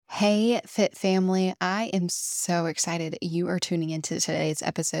Hey, Fit Family. I am so excited you are tuning into today's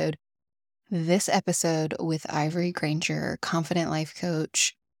episode. This episode with Ivory Granger, Confident Life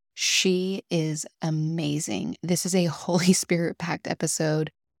Coach. She is amazing. This is a Holy Spirit packed episode.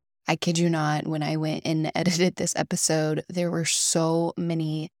 I kid you not, when I went and edited this episode, there were so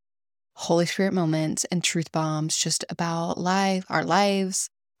many Holy Spirit moments and truth bombs just about life, our lives,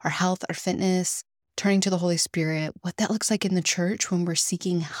 our health, our fitness, turning to the Holy Spirit, what that looks like in the church when we're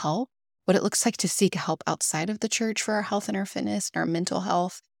seeking help, what it looks like to seek help outside of the church for our health and our fitness and our mental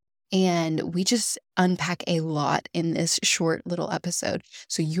health. And we just unpack a lot in this short little episode.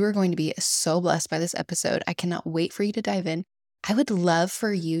 So you are going to be so blessed by this episode. I cannot wait for you to dive in. I would love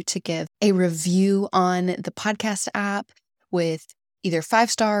for you to give a review on the podcast app with either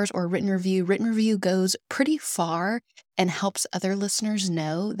 5 stars or written review. Written review goes pretty far and helps other listeners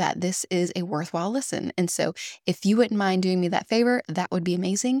know that this is a worthwhile listen. And so if you wouldn't mind doing me that favor, that would be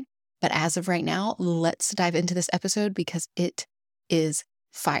amazing. But as of right now, let's dive into this episode because it is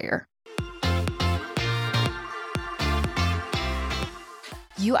fire.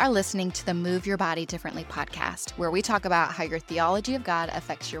 You are listening to the Move Your Body Differently podcast, where we talk about how your theology of God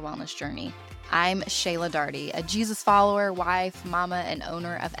affects your wellness journey. I'm Shayla Darty, a Jesus follower, wife, mama, and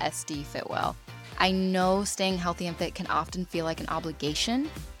owner of SD Fitwell. I know staying healthy and fit can often feel like an obligation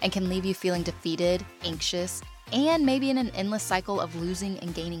and can leave you feeling defeated, anxious, and maybe in an endless cycle of losing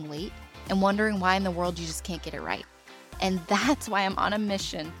and gaining weight and wondering why in the world you just can't get it right. And that's why I'm on a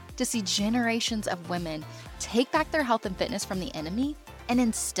mission to see generations of women take back their health and fitness from the enemy and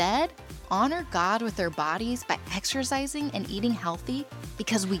instead honor God with their bodies by exercising and eating healthy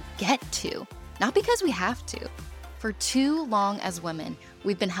because we get to, not because we have to. For too long as women,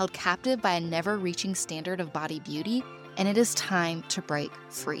 we've been held captive by a never-reaching standard of body beauty, and it is time to break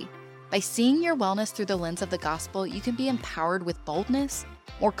free. By seeing your wellness through the lens of the gospel, you can be empowered with boldness,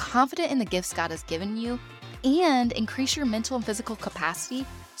 more confident in the gifts God has given you, and increase your mental and physical capacity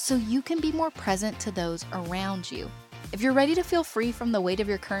so you can be more present to those around you. If you're ready to feel free from the weight of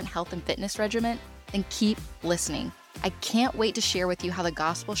your current health and fitness regimen, then keep listening. I can't wait to share with you how the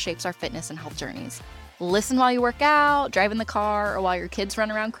gospel shapes our fitness and health journeys. Listen while you work out, drive in the car, or while your kids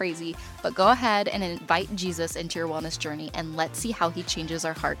run around crazy, but go ahead and invite Jesus into your wellness journey and let's see how he changes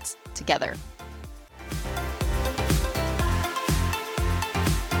our hearts together.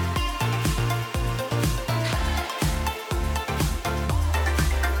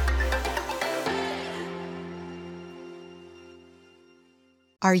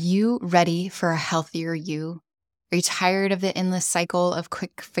 Are you ready for a healthier you? Are you tired of the endless cycle of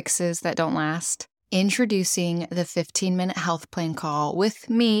quick fixes that don't last? Introducing the 15-minute health plan call with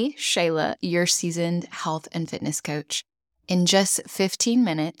me, Shayla, your seasoned health and fitness coach. In just 15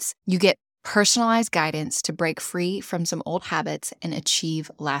 minutes, you get personalized guidance to break free from some old habits and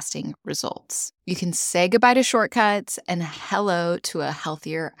achieve lasting results. You can say goodbye to shortcuts and hello to a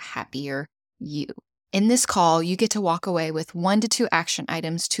healthier, happier you. In this call, you get to walk away with 1 to 2 action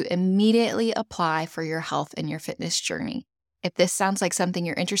items to immediately apply for your health and your fitness journey. If this sounds like something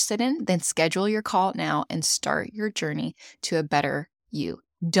you're interested in, then schedule your call now and start your journey to a better you.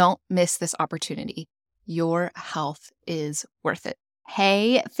 Don't miss this opportunity. Your health is worth it.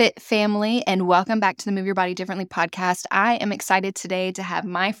 Hey, Fit Family, and welcome back to the Move Your Body Differently podcast. I am excited today to have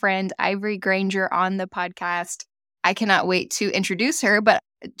my friend Ivory Granger on the podcast. I cannot wait to introduce her, but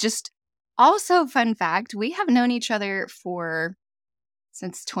just also, fun fact, we have known each other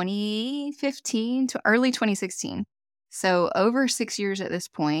since 2015 to early 2016. So over 6 years at this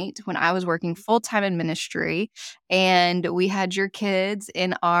point when I was working full-time in ministry, and we had your kids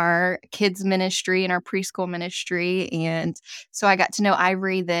in our kids ministry and our preschool ministry. And so I got to know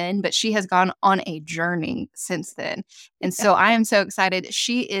Ivory then, but she has gone on a journey since then. And so I am so excited.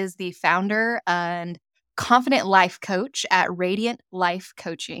 She is the founder and confident life coach at Radiant Life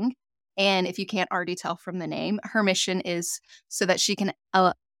Coaching. And if you can't already tell from the name, her mission is so that she can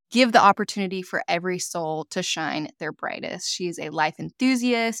give the opportunity for every soul to shine their brightest. She's a life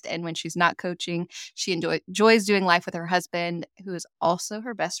enthusiast, and when she's not coaching, she enjoys doing life with her husband, who is also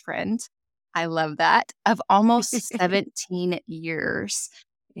her best friend. I love that, of almost 17 years.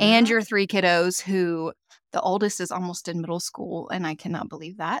 Yeah. And your 3 kiddos, who the oldest is almost in middle school, and I cannot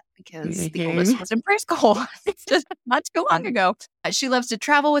believe that because the oldest was in preschool just not too long ago. She loves to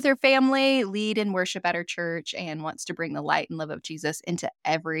travel with her family, lead and worship at her church, and wants to bring the light and love of Jesus into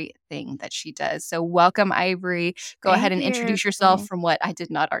everything that she does. So welcome, Ivory. Go ahead and introduce yourself from what I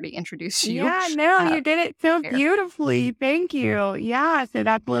did not already introduce you. Yeah, no, you did it so beautifully. Thank you. Yeah, so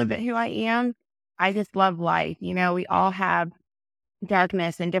that's a little bit who I am. I just love life. You know, we all have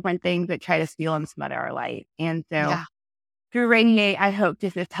darkness and different things that try to steal and smother our light. And so through Radiate, I hope to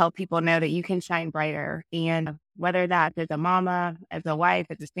just help people know that you can shine brighter. And whether that's as a mama, as a wife,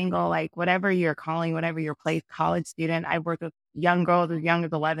 as a single, like whatever you're calling, whatever your place, college student, I've worked with young girls as young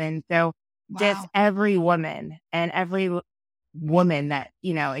as 11. So just Wow. every woman and every woman that,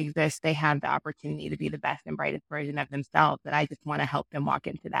 exists, they have the opportunity to be the best and brightest version of themselves. And I just want to help them walk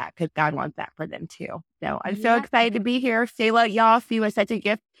into that because God wants that for them too. So I'm so Yeah. excited to be here. Shayla, y'all, she was such a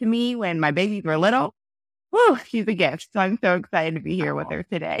gift to me when my babies were little. Woo, she's a gift. So I'm so excited to be here with her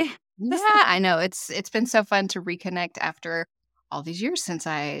today. Yeah, I know. It's been so fun to reconnect after all these years since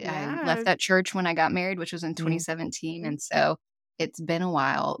I left Yes. that church when I got married, which was in Mm. 2017. And so it's been a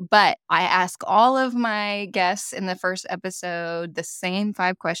while. But I ask all of my guests in the first episode the same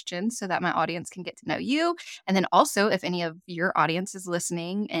 5 questions so that my audience can get to know you. And then also, if any of your audience is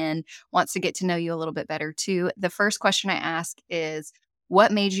listening and wants to get to know you a little bit better too, the first question I ask is,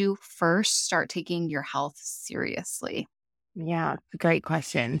 what made you first start taking your health seriously? Yeah, it's a great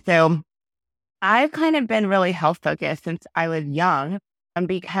question. So I've kind of been really health focused since I was young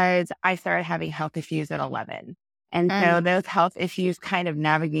because I started having health issues at 11. And so Mm, those health issues kind of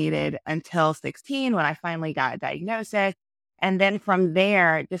navigated until 16 when I finally got a diagnosis. And then from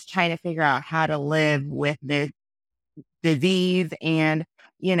there, just trying to figure out how to live with this disease and,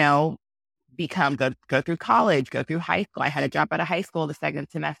 you know, go through college, go through high school. I had to drop out of high school the second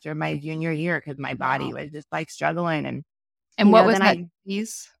semester of my junior year because my body wow. was just like struggling. And, And what was then that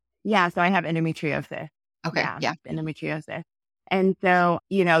disease? yeah, so I have endometriosis. Okay, Yeah, yeah. endometriosis. And so,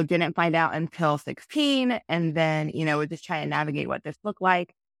 didn't find out until 16. And then, was just trying to navigate what this looked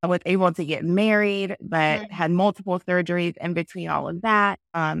like. I was able to get married, but Mm, had multiple surgeries in between all of that.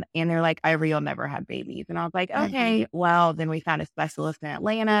 And they're like, Ivory, you'll never have babies. And I was like, mhm, okay, well, then we found a specialist in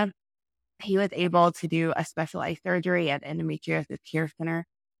Atlanta. He was able to do a specialized surgery at Endometriosis Care Center.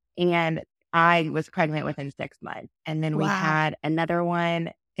 And I was pregnant within 6 months. And then we wow. had another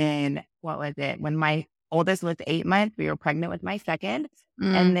one in, what was it? When my oldest was 8 months, we were pregnant with my second.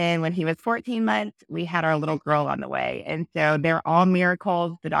 Mm, And then when he was 14 months, we had our little girl on the way. And so they're all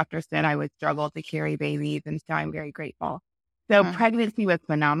miracles. The doctor said I would struggle to carry babies. And so I'm very grateful. So mm. pregnancy was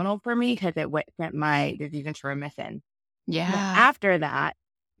phenomenal for me because it sent my disease into remission. But Yeah. after that,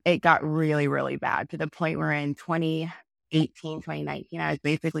 it got really, really bad to the point where in 2018, 2019, I was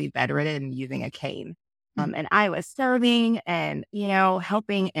basically bedridden and using a cane. Mm, And I was serving and,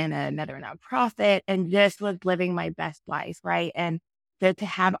 helping in another nonprofit and just was living my best life. Right. And so to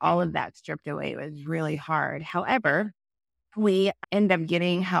have all of that stripped away was really hard. However, we end up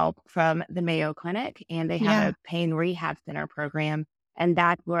getting help from the Mayo Clinic and they have yeah, a pain rehab center program. And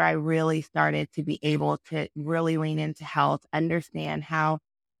that's where I really started to be able to really lean into health, understand how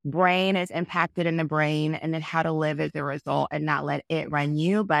brain is impacted in the brain and then how to live as a result and not let it run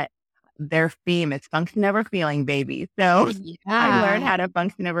you. But their theme is function over feeling, baby. So I learned yeah, how to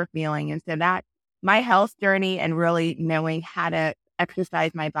function over feeling. And so that my health journey and really knowing how to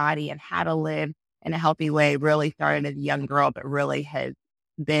exercise my body and how to live in a healthy way really started as a young girl, but really has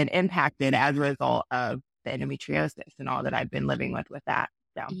been impacted as a result of the endometriosis and all that I've been living with that.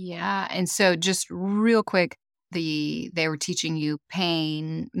 So yeah. And so just real quick, they were teaching you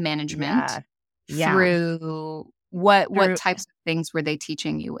pain management yeah, yeah, through what through types of things were they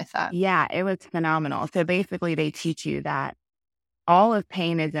teaching you with that? yeah, it was phenomenal. So basically, they teach you that all of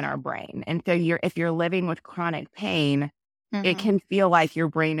pain is in our brain, and so if you're living with chronic pain, it Mhm. can feel like your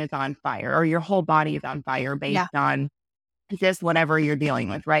brain is on fire or your whole body is on fire based Yeah, on just whatever you're dealing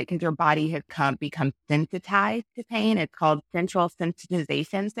with, right? Because your body has become sensitized to pain. It's called central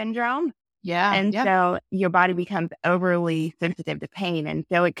sensitization syndrome. yeah, And yeah, so your body becomes overly sensitive to pain. And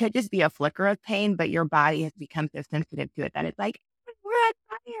so it could just be a flicker of pain, but your body has become so sensitive to it that it's like, we're on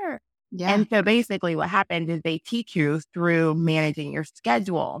fire. yeah, And so basically what happens is they teach you through managing your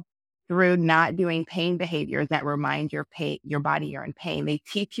schedule, through not doing pain behaviors that remind your body you're in pain. They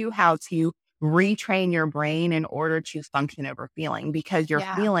teach you how to retrain your brain in order to function over feeling because your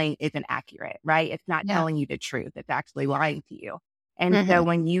yeah, feeling isn't accurate, right? It's not yeah. telling you the truth. It's actually lying to you. And so Mhm.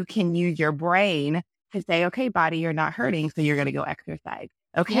 when you can use your brain to say, okay, body, you're not hurting, so you're going to go exercise.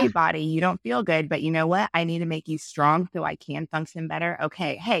 Okay, Yeah, body, you don't feel good, but you know what? I need to make you strong so I can function better.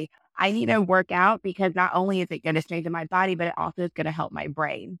 Okay, hey, I need to work out because not only is it going to strengthen my body, but it also is going to help my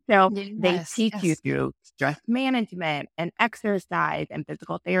brain. So they yes, teach you yes. through stress management and exercise and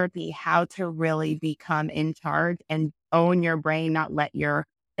physical therapy how to really become in charge and own your brain, not let your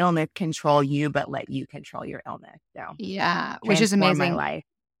illness control you, but let you control your illness. So Yeah, which is transform my amazing. life.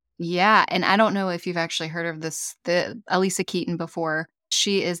 Yeah, and I don't know if you've actually heard of the Alisa Keaton before.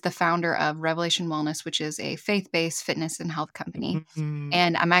 She is the founder of Revelation Wellness, which is a faith-based fitness and health company. Mhm.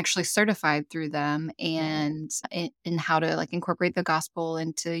 And I'm actually certified through them Yes. and in how to like incorporate the gospel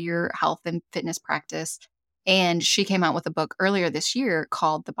into your health and fitness practice. And she came out with a book earlier this year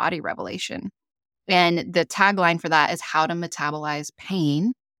called The Body Revelation. And the tagline for that is how to metabolize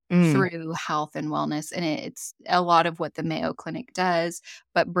pain Mm. through health and wellness. And it's a lot of what the Mayo Clinic does,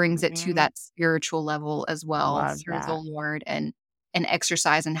 but brings it to Mhm. that spiritual level as well Love through the that. Lord and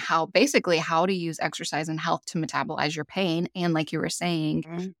exercise and how basically how to use exercise and health to metabolize your pain. And like you were saying,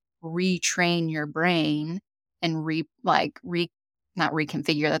 Mhm. retrain your brain and not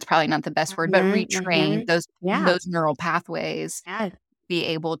reconfigure, that's probably not the best word, but Mhm. retrain Mhm. Yeah. those neural pathways, Yes. be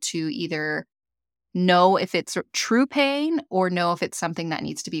able to either know if it's true pain or know if it's something that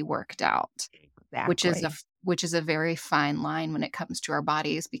needs to be worked out, Exactly. which is a very fine line when it comes to our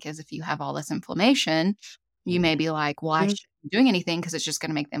bodies, because if you have all this inflammation, you may be like, "Well, I Mhm. shouldn't be doing anything because it's just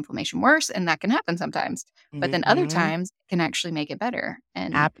gonna make the inflammation worse," and that can happen sometimes. But then other Mhm. times, it can actually make it better,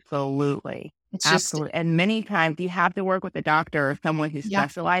 and Absolutely. it's just Absolutely. And many times you have to work with a doctor or someone who's yeah.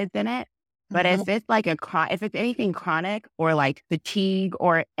 specialized in it. But Mhm. if it's like if it's anything chronic or like fatigue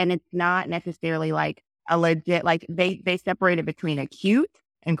and it's not necessarily like a legit, like they separate it between acute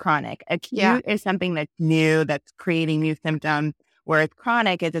and chronic. Yeah. Acute is something that's new, that's creating new symptoms. Whereas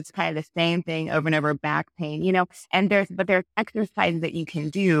chronic is it's kind of the same thing over and over, back pain, and there's exercises that you can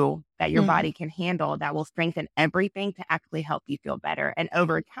do that your Mhm. body can handle that will strengthen everything to actually help you feel better. And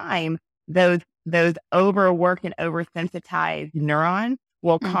over time, those overworked and oversensitized neurons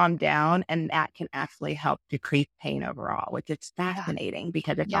will Mm. calm down, and that can actually help decrease pain overall, which is Yeah. fascinating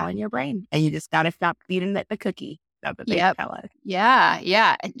because it's Yeah. all in your brain, and you just got to stop feeding it the cookie. That's what they Yep. tell us. Yeah,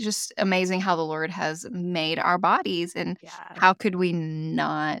 yeah, and just amazing how the Lord has made our bodies, and Yeah, how could we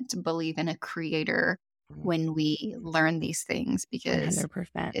not believe in a creator when we learn these things, because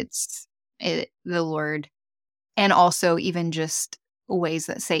 100%. it's the Lord, and also even just ways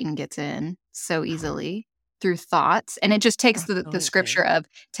that Satan gets in so easily through thoughts, and it just takes the Absolutely. scripture of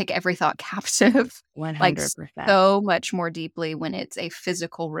take every thought captive, like, 100%. so much more deeply when it's a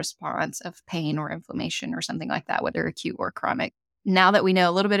physical response of pain or inflammation or something like that, whether acute or chronic. Now that we know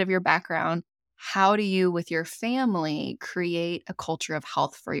a little bit of your background, how do you, with your family, create a culture of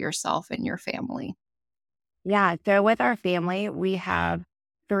health for yourself and your family? Yeah. So with our family, we have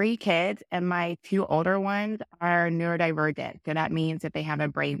 3 kids, and my 2 older ones are neurodivergent. So that means that they have a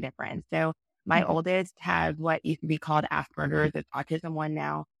brain difference. So my Mhm. oldest has what used to be called Asperger's, it's autism one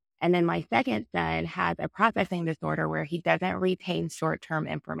now. And then my second son has a processing disorder where he doesn't retain short term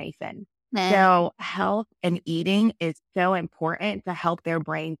information. Nah. So health and eating is so important to help their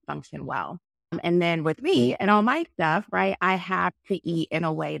brain function well. And then with me and all my stuff, right, I have to eat in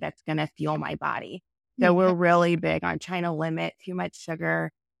a way that's going to fuel my body. So Mhm. we're really big on trying to limit too much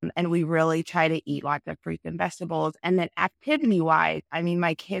sugar. And we really try to eat lots of fruits and vegetables. And then activity wise, I mean,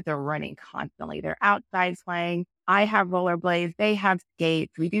 my kids are running constantly. They're outside playing. I have rollerblades. They have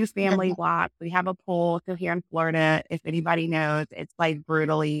skates. We do family Mhm. walks. We have a pool. So here in Florida, if anybody knows, it's like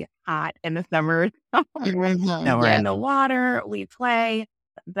brutally hot in the summer. Mhm. So we're in Yep. the water, we play,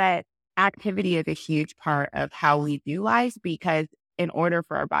 but activity is a huge part of how we do life because in order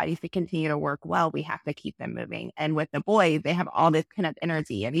for our bodies to continue to work well, we have to keep them moving. And with the boys, they have all this kind of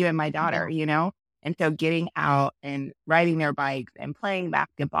energy, and even my daughter, Yeah. And so getting out and riding their bikes and playing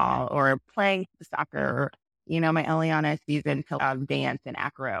basketball or playing soccer, or, my Eliana, she's into dance and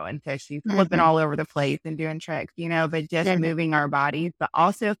acro. And so she's flipping Mhm. all over the place and doing tricks, but just Mhm. moving our bodies, but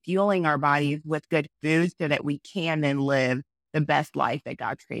also fueling our bodies with good food so that we can then live the best life that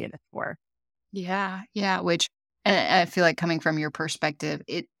God created us for. Yeah, yeah, which and I feel like coming from your perspective,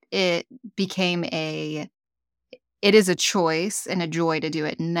 it became a it is a choice and a joy to do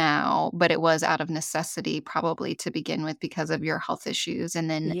it now, but it was out of necessity probably to begin with because of your health issues, and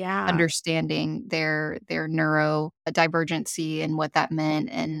then Yeah. understanding their neuro divergency and what that meant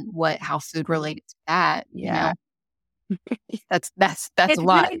and what how food related to that, Yeah. that's a It's been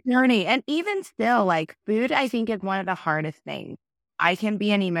lot. a journey, and even still, like, food, I think, is one of the hardest things. I can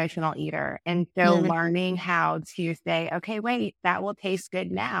be an emotional eater, and so Mhm. learning how to say, "Okay, wait, that will taste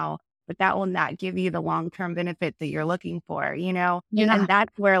good now, but that will not give you the long-term benefits that you're looking for," Yeah. And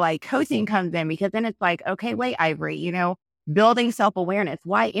that's where, like, coaching comes in because then it's like, "Okay, wait, Ivory," building self-awareness.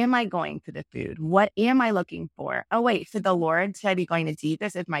 Why am I going to the food? What am I looking for? Oh, wait, so the Lord said be going to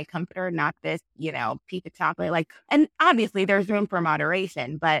Jesus as my comforter, not this, piece of chocolate. Like, and obviously there's room for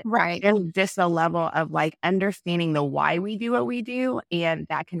moderation, but Right. there's just a level of like understanding the why we do what we do. And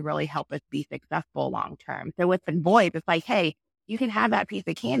that can really help us be successful long term. So with the boys, it's like, hey, you can have that piece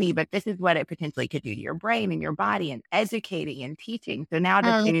of candy, but this is what it potentially could do to your brain and your body, and educating and teaching. So now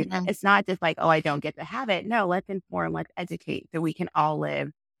Mhm. it's not just like, oh, I don't get to have it. No, let's inform, let's educate so we can all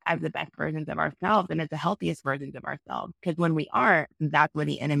live as the best versions of ourselves and as the healthiest versions of ourselves. Because when we aren't, that's when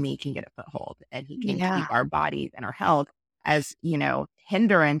the enemy can get a foothold, and he can Yeah. keep our bodies and our health as,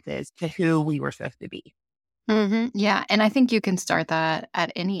 hindrances to who we were supposed to be. Yeah, and I think you can start that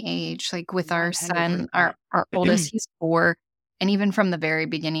at any age, like, with our son, 100%. our oldest, he's 4, and even from the very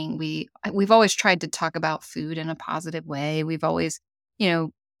beginning, we've always tried to talk about food in a positive way. We've always, you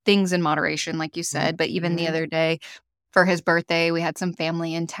know, things in moderation, like you said, but even the Mhm. other day for his birthday, we had some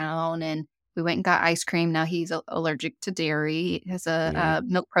family in town, and we went and got ice cream. Now he's allergic to dairy. He has a, Right.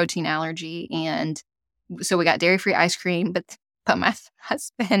 milk protein allergy, and so we got dairy-free ice cream, but my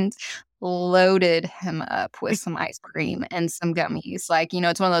husband loaded him up with some ice cream and some gummies. Like,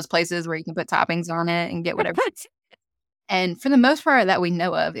 it's one of those places where you can put toppings on it and get whatever. And for the most part that we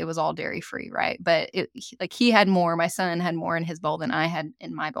know of, it was all dairy-free, right? But he had more, my son had more in his bowl than I had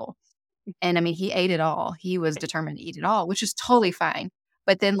in my bowl. And I mean, he ate it all. He was determined to eat it all, which is totally fine.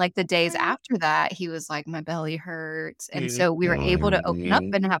 But then, like, the days after that, he was like, "My belly hurts." And so we were able to open up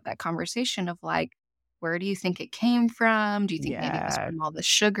and have that conversation of, like, "Where do you think it came from? Do you think maybe it was Yes. from all the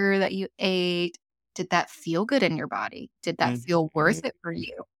sugar that you ate? Did that feel good in your body? Did that feel worth Mhm. it for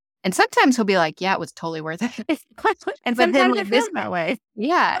you?" And sometimes he'll be like, "Yeah, it was totally worth it." And But then, sometimes like, it this feels that way.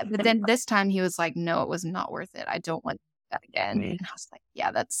 yeah, but then this time he was like, "No, it was not worth it. I don't want that again." Mm. And I was like,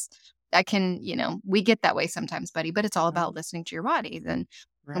 "Yeah, that can, we get that way sometimes, buddy, but it's all about Um, listening to your bodies." And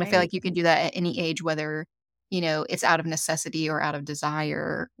I feel right. like you can do that at any age, whether, it's out of necessity or out of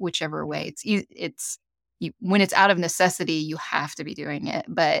desire, whichever way. When it's out of necessity, you have to be doing it,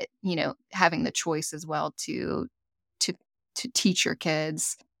 but, having the choice as well to to teach your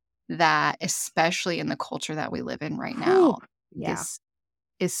kids that, especially in the culture that we live in right Whew. now, Yeah.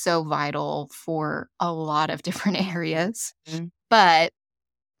 is so vital for a lot of different areas. Mhm. But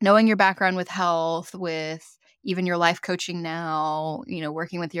knowing your background with health, with even your life coaching now,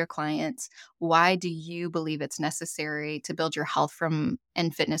 working with your clients, why do you believe it's necessary to build your health from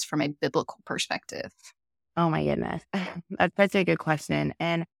and fitness from a biblical perspective? Oh my goodness. That's such a good question.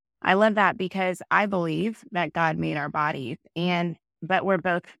 And I love that because I believe that God made our bodies, but we're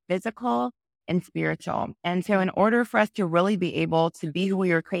both physical and spiritual. And so in order for us to really be able to be who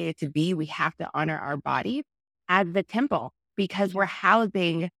we were created to be, we have to honor our body as the temple, because we're Yeah.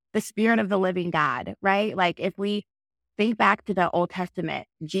 housing the spirit of the living God, right? Like if we think back to the Old Testament,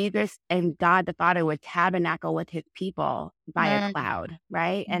 Jesus and God the Father would tabernacle with his people by a Mm, cloud,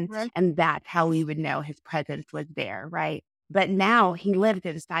 right? And mhm. and that's how we would know his presence was there, right? But now he lives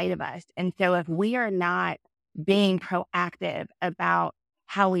inside of us. And so if we are not being proactive about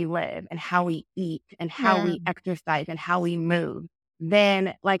how we live and how we eat and how we Mm, exercise and how we move,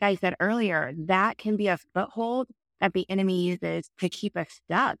 then like I said earlier, that can be a foothold that the enemy uses to keep us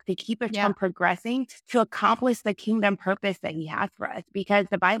stuck, to keep us yeah. from progressing, to accomplish the kingdom purpose that he has for us. Because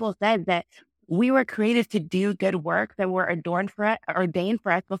the Bible says that we were created to do good work that were ordained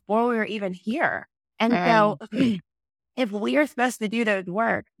for us before we were even here. And so Mm, if we are supposed to do those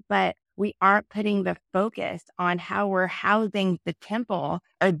work, but we aren't putting the focus on how we're housing the temple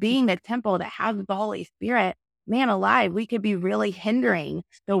or being the temple that has the Holy Spirit, man alive, we could be really hindering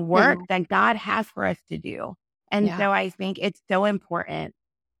the work mm, that God has for us to do. And yeah. so I think it's so important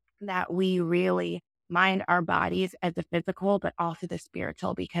that we really mind our bodies as the physical, but also the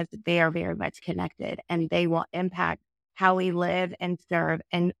spiritual, because they are very much connected and they will impact how we live and serve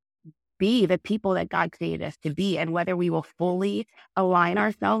and be the people that God created us to be, and whether we will fully align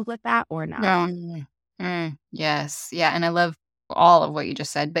ourselves with that or not. Mm, yes. Yeah, and I love all of what you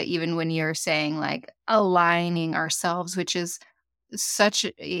just said, but even when you're saying, like, aligning ourselves, which is such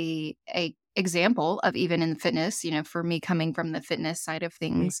a example of even in fitness, for me coming from the fitness side of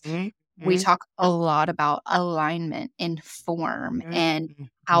things, Mhm, we mhm, talk a lot about alignment and form mhm, and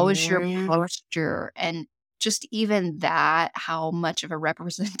how is your mhm, posture and just even that, how much of a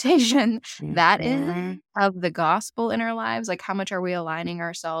representation that is mhm, of the gospel in our lives. Like, how much are we aligning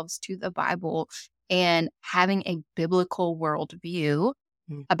ourselves to the Bible and having a biblical worldview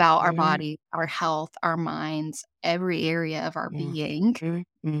about our mhm, body, our health, our minds, every area of our mhm, being?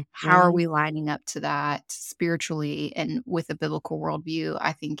 mhm, How are mhm. we lining up to that spiritually and with a biblical worldview,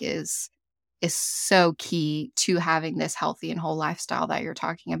 I think is so key to having this healthy and whole lifestyle that you're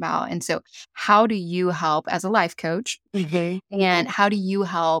talking about. And so how do you help as a life coach, Mhm, and how do you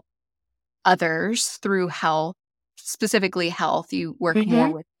help others through health, specifically health? You work more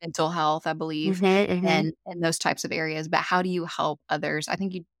mhm, with mental health, I believe, mhm, mhm. and those types of areas, but how do you help others? I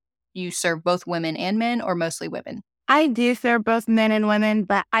think you serve both women and men, or mostly women? I do serve both men and women,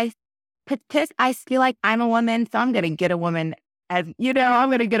 but I feel like I'm a woman, so I'm going to get a woman I'm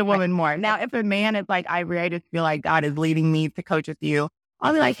going to get a Right. woman more. Now, if a man is like, Ivory, I just feel like God is leading me to coach with you,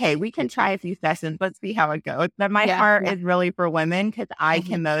 I'll be like, hey, we can try a few sessions. Let's see how it goes. But my Yeah. heart Yeah. is really for women because I Mhm.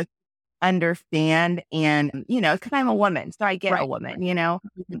 can most understand and, because I'm a woman, so I get a Right. woman,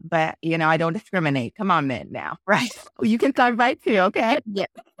 Mhm. but, I don't discriminate. Come on, men now. Right. You can start right too, okay? Yeah.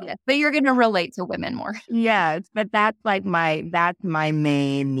 Yeah. But you're going to relate to women more. Yes, but that's my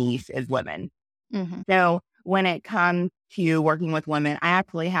main niche is women. Hmm. So when it comes to working with women, I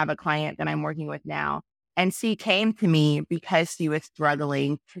actually have a client that I'm working with now, and she came to me because she was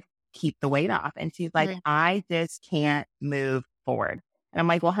struggling to keep the weight off. And she's like, Mm. I just can't move forward. And I'm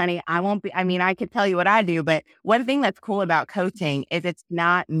like, well, honey, I won't be, I mean, I could tell you what I do, but one thing that's cool about coaching is it's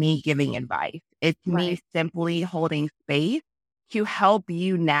not me giving advice. It's me Right. simply holding space to help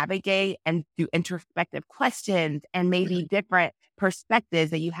you navigate and do introspective questions and maybe different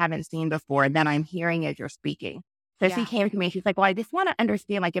perspectives that you haven't seen before that I'm hearing as you're speaking. So she Yeah. came to me and she's like, well, I just want to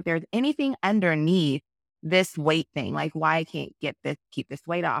understand, like, if there's anything underneath this weight thing, like why I can't keep this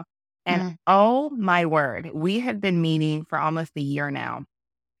weight off. And Mm. oh my word, we have been meeting for almost a year now.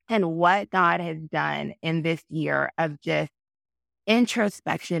 And what God has done in this year of just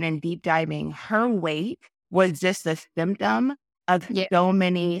introspection and deep diving, her weight was just a symptom of Yeah. so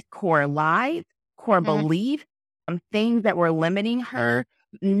many core lies, core Mhm. beliefs, things that were limiting her,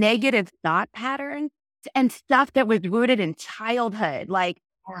 negative thought patterns, and stuff that was rooted in childhood, like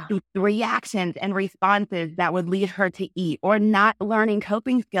Yeah. reactions and responses that would lead her to eat or not learning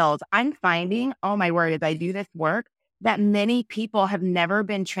coping skills. I'm finding, oh my word, as I do this work, that many people have never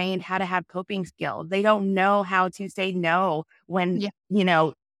been trained how to have coping skills. They don't know how to say no when,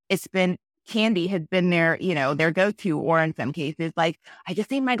 Yeah. it's been candy has been their go-to, or in some cases, like, I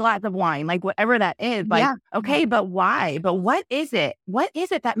just need my glass of wine, like whatever that is, like, Yeah. Yeah. okay, but why? But what is it? What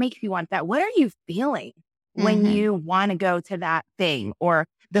is it that makes you want that? What are you feeling when Hmm. you want to go to that thing or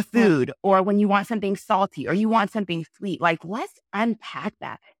the Right. food, or when you want something salty or you want something sweet? Like, let's unpack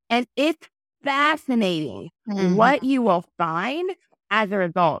that. And it's fascinating Hmm. what you will find as a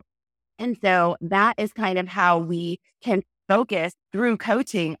result. And so that is kind of how we can focus through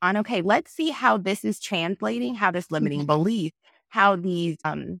coaching on, okay, let's see how this is translating, how this limiting Hmm. belief, how these,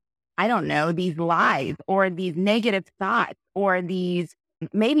 I don't know, these lies or these negative thoughts or these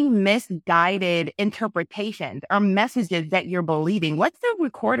maybe misguided interpretations or messages that you're believing. What's the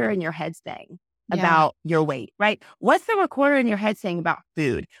recorder in your head saying Yeah. about your weight, right? What's the recorder in your head saying about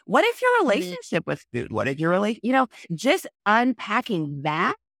food? What if your Mhm. relationship with food? What if your just unpacking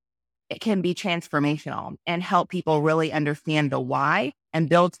that, it can be transformational and help people really understand the why and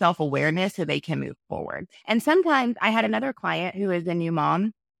build self-awareness so they can move forward. And sometimes I had another client who is a new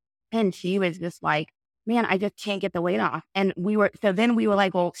mom, and she was just like, man, I just can't get the weight off. And then we were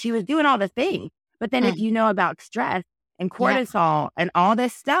like, well, she was doing all the things. But then if Mm. you know about stress and Yeah. cortisol and all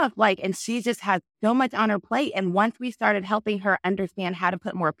this stuff, like, and she just has so much on her plate. And once we started helping her understand how to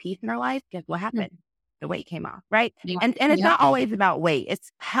put more peace in her life, guess what Mm. happened? The weight came off, right? Yeah. And it's Yep. not always about weight.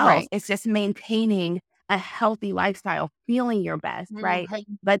 It's health. Right. It's just maintaining a healthy lifestyle, feeling your best, right?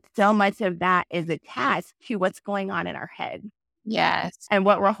 Mhm. But so much of that is attached to what's going on in our head Yes. and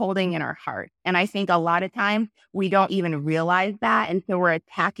what we're holding in our heart. And I think a lot of times we don't even realize that. And so we're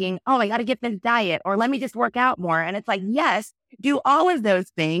attacking, oh, I got to get this diet, or let me just work out more. And it's like, yes, do all of those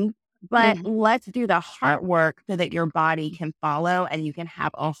things, but Mhm. let's do the heart work so that your body can follow and you can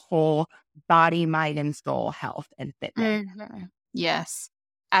have a whole body, mind, and soul health and fitness. Mhm. Yes,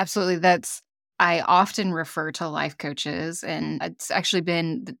 absolutely. I often refer to life coaches, and it's actually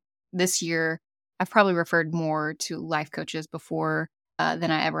been this year. I've probably referred more to life coaches before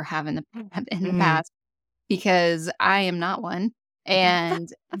than I ever have in the in the Mm, past because I am not one, and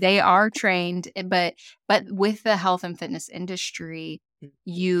they are trained. But with the health and fitness industry,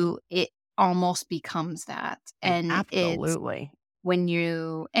 it almost becomes that, and it's absolutely. when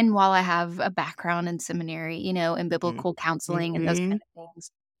you and while I have a background in seminary, in Mm, biblical counseling and those mhm, kind of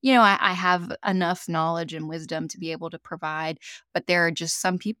things, I have enough knowledge and wisdom to be able to provide. But there are just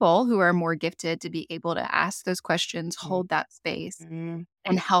some people who are more gifted to be able to ask those questions, mm, hold that space, mhm.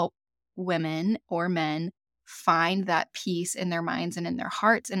 and help women or men find that peace in their minds and in their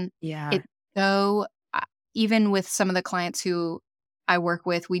hearts. And Yeah. it's so, even with some of the clients who I work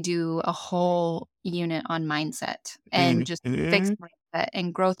with, we do a whole unit on mindset and Mm, just fixed mhm. mindset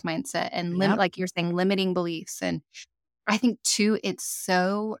and growth mindset and Yep. like you're saying, limiting beliefs. And I think too, it's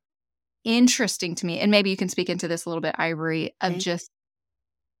so interesting to me. And maybe you can speak into this a little bit, Ivory, of Mm, just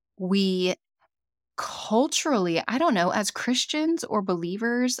we culturally, I don't know, as Christians or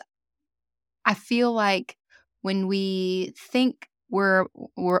believers, I feel like when we think when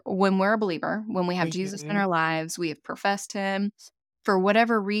we're a believer, when we have Jesus in our lives, we have professed him, for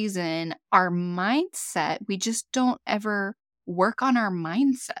whatever reason, our mindset, we just don't ever work on our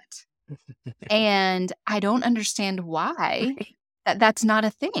mindset. And I don't understand why that's not a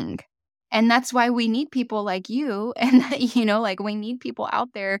thing. And that's why we need people like you and, like, we need people out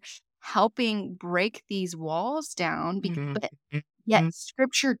there helping break these walls down, but yet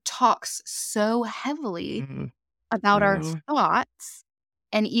scripture talks so heavily about our thoughts,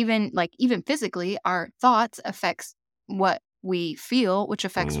 and even physically, our thoughts affects what we feel, which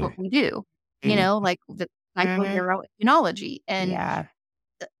affects what we do, like the psychoneuroimmunology. And Yeah.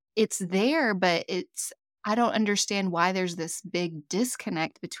 it's there, but I don't understand why there's this big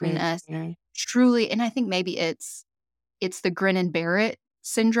disconnect between us truly. And I think maybe it's the grin and bear it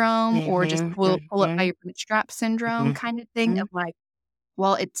syndrome, or just pull it by your bootstrap syndrome kind of thing of like,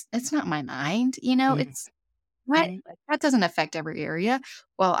 well, it's not my mind, it's what? Like, that doesn't affect every area.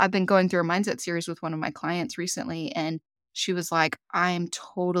 Well, I've been going through a mindset series with one of my clients recently, and she was like, I am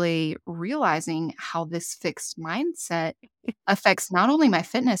totally realizing how this fixed mindset affects not only my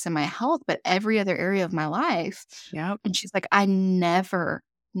fitness and my health, but every other area of my life. Yep. And she's like, I never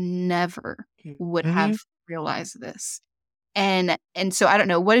would have realized this. And so I don't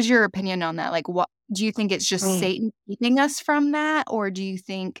know, what is your opinion on that? Like, what do you think it's just Satan keeping us from that? Or do you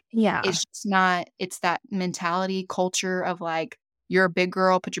think Yeah. it's just not, it's that mentality culture of like, you're a big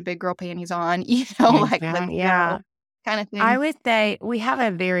girl, put your big girl panties on, like, let's go kind of I thing? would say we have a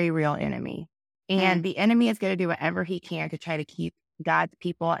very real enemy, and the enemy is going to do whatever he can to try to keep God's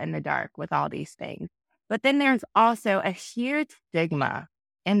people in the dark with all these things. But then there's also a huge stigma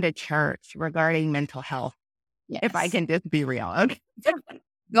in the church regarding mental health. If I Yes. can just be real. Okay.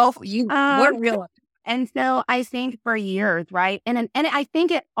 Go for you. We're real. And so I think for years, right? And I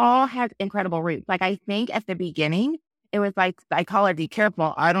think it all has incredible roots. Like, I think at the beginning, it was like psychology,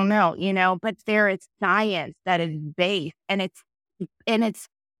 careful, I don't know, but there is science that is based, and it's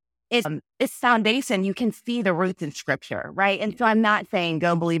foundation. You can see the roots in scripture, right? And so I'm not saying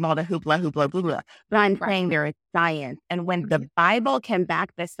go believe all the hoopla, blah, blah, but I'm saying there is science. And when the Bible can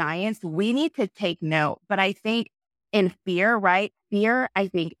back the science, we need to take note. But I think in fear, right? Fear, I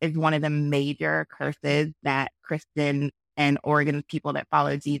think, is one of the major curses that Christian and Oregon people that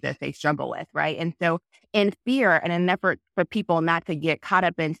follow Jesus, they struggle with, right? And so in fear and an effort for people not to get caught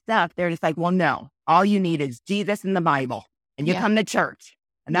up in stuff, they're just like, well, no, all you need is Jesus and the Bible, and you come to church.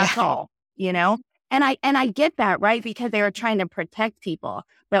 And that's all, And I get that, right? Because they are trying to protect people.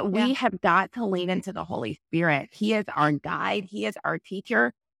 But we have got to lean into the Holy Spirit. He is our guide. He is our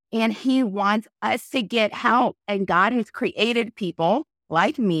teacher. And he wants us to get help. And God has created people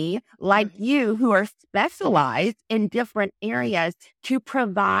like me, like you, who are specialized in different areas to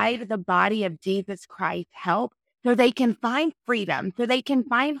provide the body of Jesus Christ help, so they can find freedom, so they can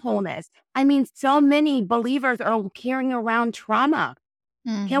find wholeness. I mean, so many believers are carrying around trauma.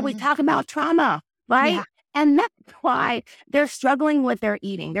 Can we talk about trauma, right? Yeah. And that's why they're struggling with their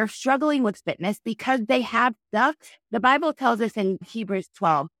eating. They're struggling with fitness because they have stuff. The Bible tells us in Hebrews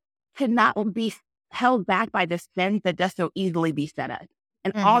 12 to not be held back by the sins that does so easily beset us.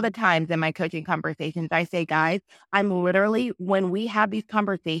 And all the times in my coaching conversations, I say, guys, when we have these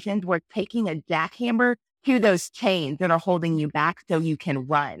conversations, we're taking a jackhammer to those chains that are holding you back so you can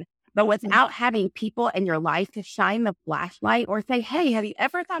run. But without having people in your life to shine the flashlight or say, hey, have you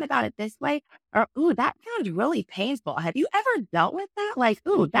ever thought about it this way? Or, ooh, that sounds really painful. Have you ever dealt with that? Like,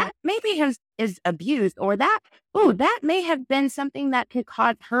 ooh, that maybe is abused, or that may have been something that could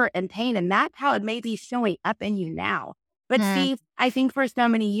cause hurt and pain. And that's how it may be showing up in you now. But see, I think for so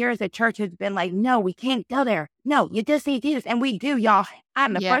many years, the church has been like, no, we can't go there. No, you just need Jesus. And we do, y'all.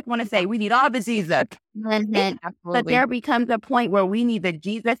 I'm the first one to say we need all the Jesus. Absolutely. But there becomes a point where we need the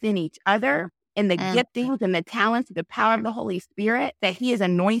Jesus in each other, and the giftings and the talents, the power of the Holy Spirit that he has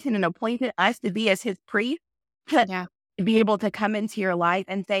anointed and appointed us to be as his priest, to be able to come into your life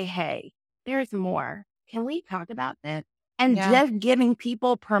and say, hey, there's more. Can we talk about this? And just giving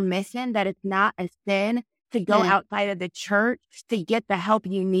people permission that it's not a sin to go outside of the church to get the help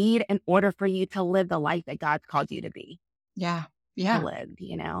you need in order for you to live the life that God's called you to be. Yeah. To live,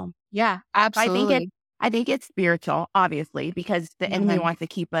 Yeah, absolutely. I think it's spiritual, obviously, because the enemy wants to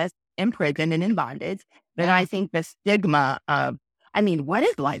keep us imprisoned and in bondage. But I think the stigma of, what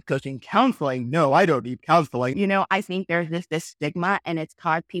is life coaching? Counseling? No, I don't need counseling. I think there's this stigma, and it's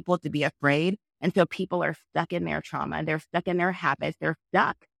caused people to be afraid. And so people are stuck in their trauma. They're stuck in their habits. They're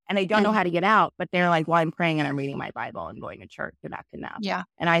stuck. And they don't know how to get out, but they're like, well, I'm praying and I'm reading my Bible and going to church, so that's enough. Yeah.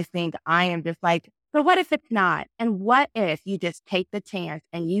 And I think I am just like, So what if it's not? And what if you just take the chance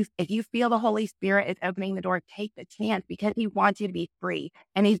and if you feel the Holy Spirit is opening the door, take the chance because he wants you to be free.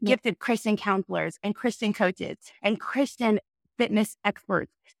 And he's Yeah. gifted Christian counselors and Christian coaches and Christian fitness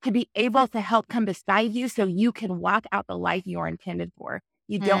experts to be able to help come beside you so you can walk out the life you're intended for.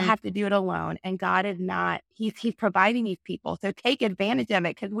 You don't Mm, have to do it alone. And God is not, he's providing these people. So take advantage of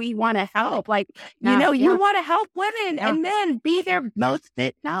it because we want to help. Like, yeah. you want to help women Yeah. and men be their most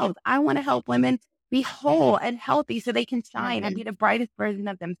fit selves. I want to help women be whole and healthy so they can shine and Mhm. be the brightest version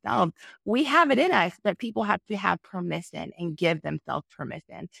of themselves. We have it in us, but people have to have permission and give themselves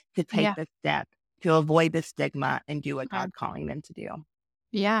permission to take Yeah. the step to avoid the stigma and do what Uh, God's calling them to do.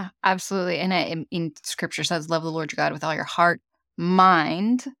 yeah, absolutely. And in scripture says, love the Lord your God with all your heart,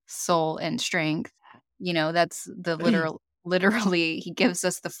 mind, soul, and strength. That's the literally, he gives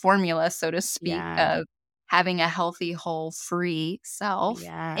us the formula, so to speak, Yeah. of having a healthy, whole, free self.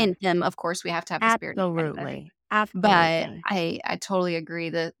 Yeah. In him, of course, we have to have the spirit inside of us. Absolutely. But Absolutely. I totally agree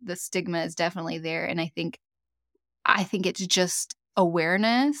that the stigma is definitely there. And I think it's just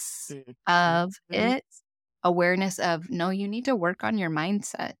awareness of Mhm. it, awareness of, no, you need to work on your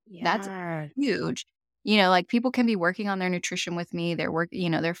mindset. That's Yeah. huge. Like people can be working on their nutrition with me,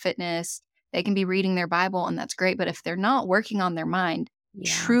 their fitness, they can be reading their Bible, and that's great. But if they're not working on their mind,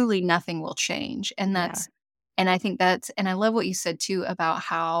 Yeah. truly nothing will change. Yeah. And I think and I love what you said too about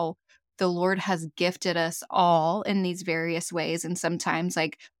how the Lord has gifted us all in these various ways. And sometimes,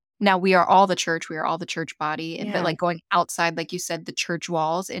 like, now we are all the church, we are all the church body, but Yeah. like going outside, like you said, the church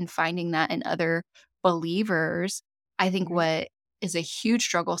walls and finding that in other believers, I think Mhm. what is a huge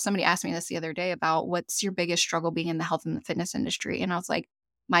struggle. Somebody asked me this the other day about what's your biggest struggle being in the health and the fitness industry. And I was like,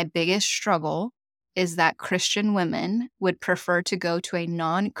 my biggest struggle is that Christian women would prefer to go to a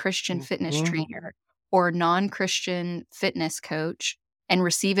non-Christian fitness Mhm. trainer or non-Christian fitness coach and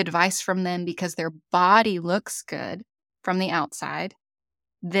receive advice from them because their body looks good from the outside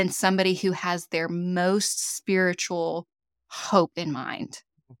than somebody who has their most spiritual hope in mind,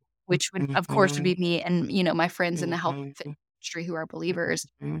 which would, of course, would Mhm. be me and, my friends in the health and fitness Mhm. industry who are believers.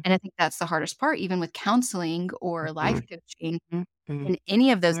 Mhm. And I think that's the hardest part, even with counseling or life Mhm. coaching Mhm. in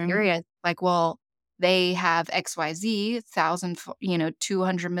any of those Mhm. areas. Like, well, they have XYZ thousand,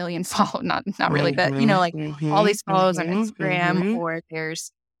 200 million follow, not really, but, Mhm. like all Mhm. these follows on Mhm. Instagram, Mhm. or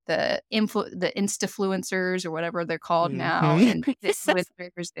there's the Instafluencers or whatever they're called now, Mhm. and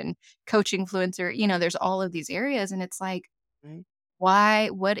influencers and coach influencer, there's all of these areas. And it's like,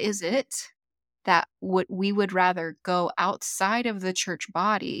 what is it that we would rather go outside of the church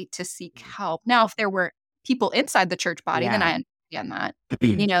body to seek help? Now, if there were people inside the church body, then Yeah. I understand that.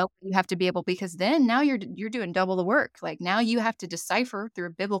 You have to be able, because then now you're doing double the work. Like, now you have to decipher through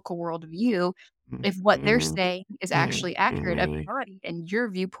a biblical worldview if what they're Mhm. saying is actually accurate of Mhm. your body and your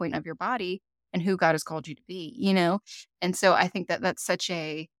viewpoint of your body and who God has called you to be. And so I think that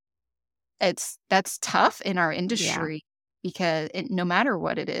that's tough in our Yeah. industry, because no matter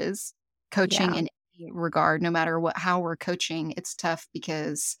what it is, coaching Yeah. in any regard, no matter how we're coaching, it's tough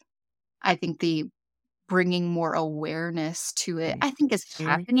because I think the bringing more awareness to it, I think, is Mhm.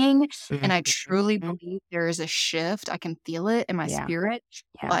 happening. And I truly Mhm. believe there is a shift. I can feel it in my Yeah. spirit,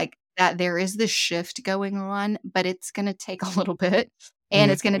 Yeah. like that there is this shift going on, but it's going to take a little bit.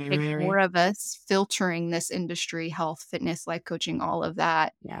 And it's going to take more Mhm. of us filtering this industry, health, fitness, life coaching, all of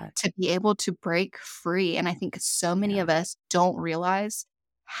that, Yeah. to be able to break free. And I think so many Yeah. of us don't realize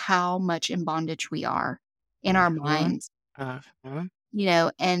how much in bondage we are in our Mhm. minds, Uh-huh.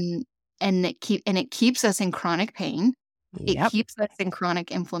 and it keeps us in chronic pain. It Yep. keeps us in chronic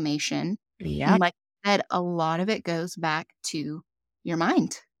inflammation. And Yep. like I said, a lot of it goes back to your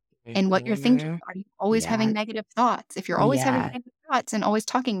mind and what you're thinking. Mhm. Are you always having Yeah. negative thoughts? If you're always having Yeah. negative thoughts and always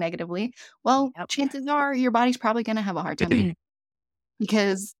talking negatively, well, Yep. chances are your body's probably going to have a hard time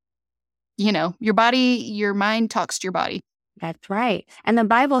because, your mind talks to your body. That's right. And the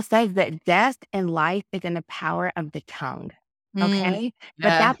Bible says that death and life is in the power of the tongue. Mm, Okay. But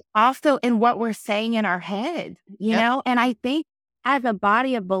yeah. that's also in what we're saying in our heads, Yep. And I think as a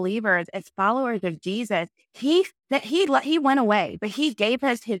body of believers, as followers of Jesus, he went away, but he gave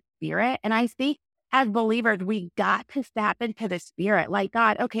us his spirit. And I think as believers, we got to step into the spirit. Like,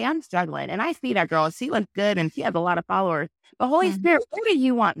 God, okay, I'm struggling. And I see that girl. She looks good and she has a lot of followers. But Holy Mhm. Spirit, where do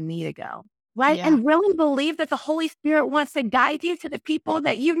you want me to go? Right? Yeah. And really believe that the Holy Spirit wants to guide you to the people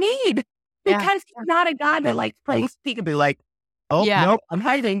that you need. Yeah. Because he's not a God that likes playing peekaboo, like, oh, Yeah. nope, I'm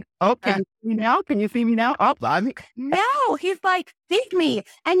hiding. Oh, can Uh, you see me now? Can you see me now? Oh, no, he's like, seek me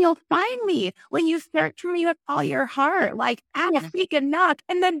and you'll find me when you search for me with all your heart. Like, ask, yeah. seek, and knock,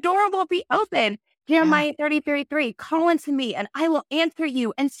 and the door will be open. Jeremiah 30:33, call unto me and I will answer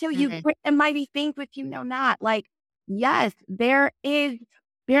you and show you Mhm. great and mighty things which you know not. Like, yes, there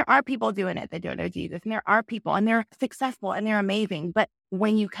are people doing it that don't know Jesus, and there are people, and they're successful and they're amazing. But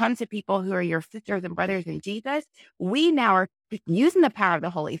when you come to people who are your sisters and brothers in Jesus, we now are just using the power of the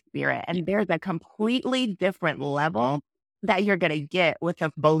Holy Spirit, and there's a completely different level that you're going to get with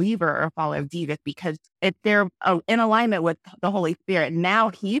a believer or follower of Jesus because if they're in alignment with the Holy Spirit, now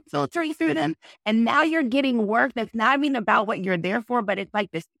He's filtering through them, and now you're getting work that's not even about what you're there for, but it's like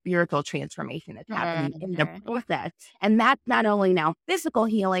this spiritual transformation that's happening in the Mhm. process. And that's not only now physical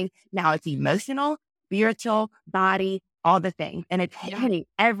healing, now it's emotional, spiritual, body, all the things. And it's Yeah. hitting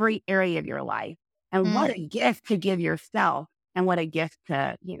every area of your life. And what Mm. a gift to give yourself and what a gift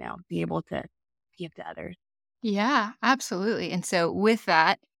to, be able to give to others. Yeah, absolutely. And so with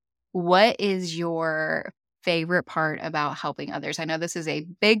that, what is your favorite part about helping others? I know this is a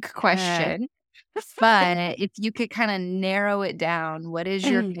big Yes. question, but if you could kind of narrow it down, what is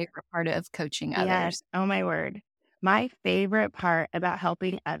your favorite part of coaching Yes. others? Oh my word. My favorite part about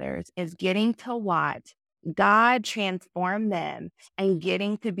helping others is getting to watch God transform them and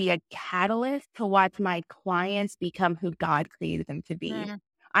getting to be a catalyst to watch my clients become who God created them to be. Mm.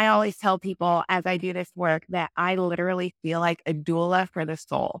 I always tell people as I do this work that I literally feel like a doula for the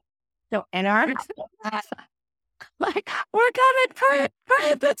soul. So in our like we're coming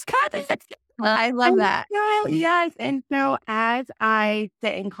for this kind. I love And that. so yes, and so as I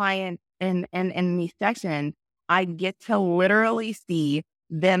sit in clients in these sessions, I get to literally see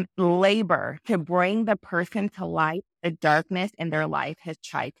them labor to bring the person to light the darkness in their life has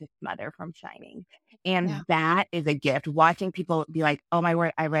tried to smother from shining. Yeah. And that is a gift. Watching people be like, oh my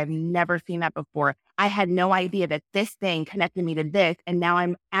word, I've never seen that before. I had no idea that this thing connected me to this. And now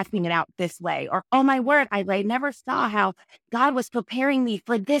I'm acting it out this way. Or, oh my word, I never saw how God was preparing me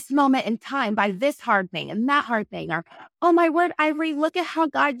for this moment in time by this hard thing and that hard thing. Or, oh my word, Ivory, look at how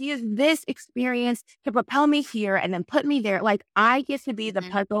God used this experience to propel me here and then put me there. Like I get to be the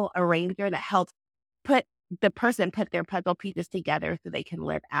Mhm. puzzle arranger that helps put put their puzzle pieces together so they can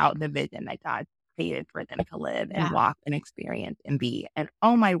live out the vision that God created for them to live and Yeah. walk and experience and be. And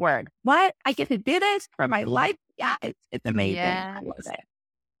oh my word, what? I get to do this for my life? Yeah, it's amazing. I love Yes. it.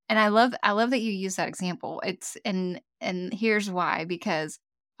 And I love that you use that example. It's and here's why, because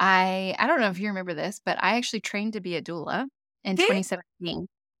I don't know if you remember this, but I actually trained to be a doula in See? 2017.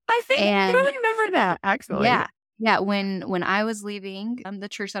 I think I And really remember that actually. yeah. Yeah, when I was leaving, the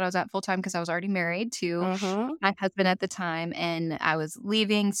church that I was at full time because I was already married to Uh-huh. my husband at the time, and I was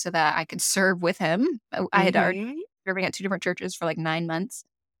leaving so that I could serve with him. I had already Mm-hmm. serving at 2 different churches for, like, 9 months,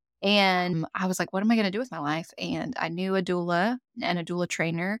 and I was like, "What am I gonna do with my life?" And I knew a doula and a doula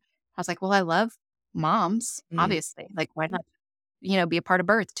trainer. I was like, "Well, I love moms, Mm. obviously, like, why not, be a part of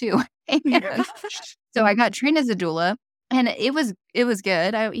birth too?" Yeah. And so I got trained as a doula, and it was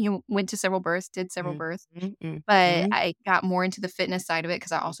good. I, went to several births, did several Mm, births, mm, mm, but mm, I got more into the fitness side of it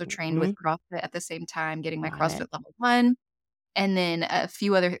because I also trained with mhm. CrossFit at the same time, getting my Got it. CrossFit level 1, and then a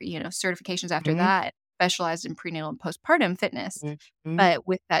few other, certifications after Mhm, that, specialized in prenatal and postpartum fitness. mm, mm. But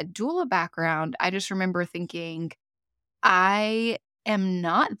with that doula background, I just remember thinking, I am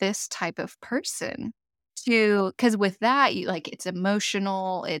not this type of person because with that, it's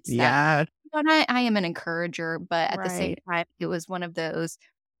emotional, it's that, Yeah, and I am an encourager, but at the same right. time, it was one of those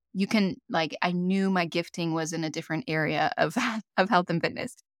you can I knew my gifting was in a different area of of health and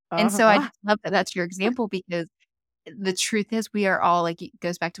fitness. And so I Uh-huh. just love that that's your example because the truth is we are all it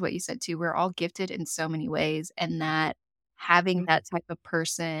goes back to what you said too, we're all gifted in so many ways, and that having Mm, that type of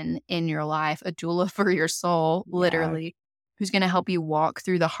person in your life, a doula for your soul, yeah. literally, who's gonna help you walk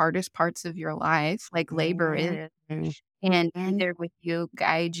through the hardest parts of your life, like labor Mhm, is, mm, and be mm. there with you,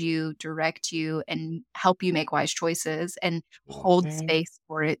 guide you, direct you, and help you make wise choices and hold Mhm. space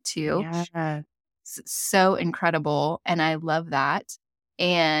for it too. Yeah. So incredible, and I love that.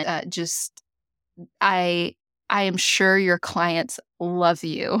 And, just I I am sure your clients love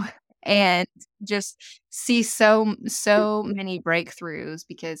you and just see so many breakthroughs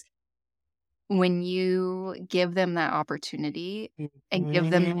because when you give them that opportunity and give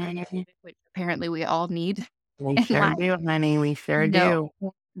them that Mhm. gift, which apparently we all need We in sure life, do, honey, we sure you know, do.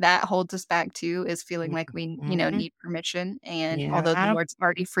 that holds us back too is feeling like we, Mhm. need permission, and although the Yeah. Lord's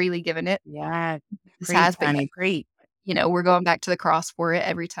already freely given it, Yeah. this Preach, has been, honey, preach. we're going back to the cross for it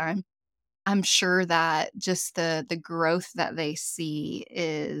every time. I'm sure that just the growth that they see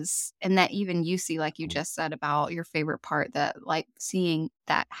is and that even you see, like you just said about your favorite part, that, like, seeing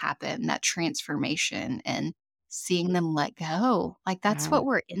that happen, that transformation and seeing them let go, like, that's Yeah. what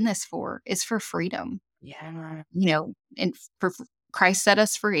we're in this for, is for freedom, Yeah. and for Christ set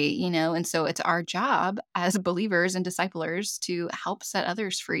us free, and so it's our job as believers and disciplers to help set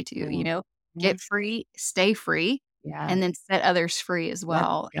others free too, Mhm. get free, stay free, Yeah. and then set others free as Let's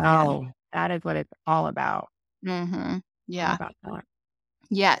well. And go. That is what it's all about. All yeah. about that.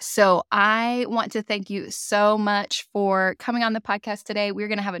 Yeah. So I want to thank you so much for coming on the podcast today. We're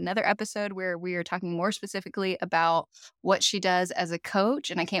going to have another episode where we are talking more specifically about what she does as a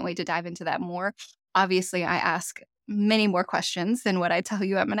coach. And I can't wait to dive into that more. Obviously, I ask many more questions than what I tell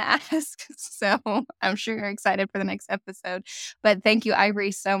you I'm going to ask. So I'm sure you're excited for the next episode. But thank you,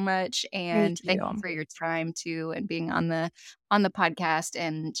 Ivory, so much. Thank And thank you you. for your time too and being on the podcast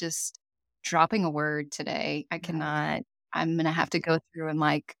and just dropping a word today. Yes. I'm going to have to go through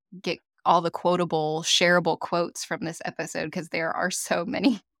and get all the quotable, shareable quotes from this episode because there are so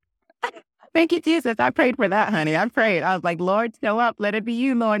many. Thank you, Jesus. I prayed for that, honey. I prayed. I was like, Lord, show up. Let it be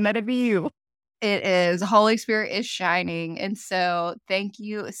you, Lord. Let it be you. It is. Holy Spirit is shining. And so thank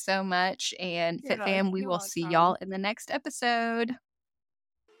you so much. And Fit Yes, Fam, we you're will see welcome. y'all in the next episode.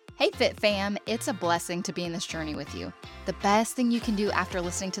 Hey, Fit Fam, it's a blessing to be in this journey with you. The best thing you can do after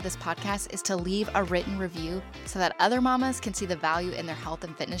listening to this podcast is to leave a written review so that other mamas can see the value in their health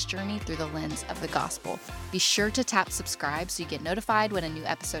and fitness journey through the lens of the gospel. Be sure to tap subscribe so you get notified when a new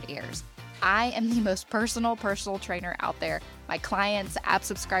episode airs. I am the most personal trainer out there. My clients, app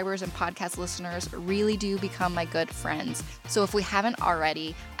subscribers, and podcast listeners really do become my good friends. So if we haven't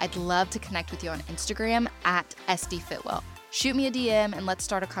already, I'd love to connect with you on Instagram at SDFitwell. Shoot me a DM and let's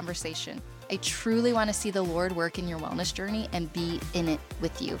start a conversation. I truly want to see the Lord work in your wellness journey and be in it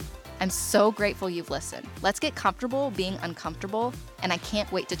with you. I'm so grateful you've listened. Let's get comfortable being uncomfortable, and I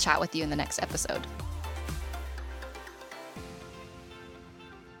can't wait to chat with you in the next episode.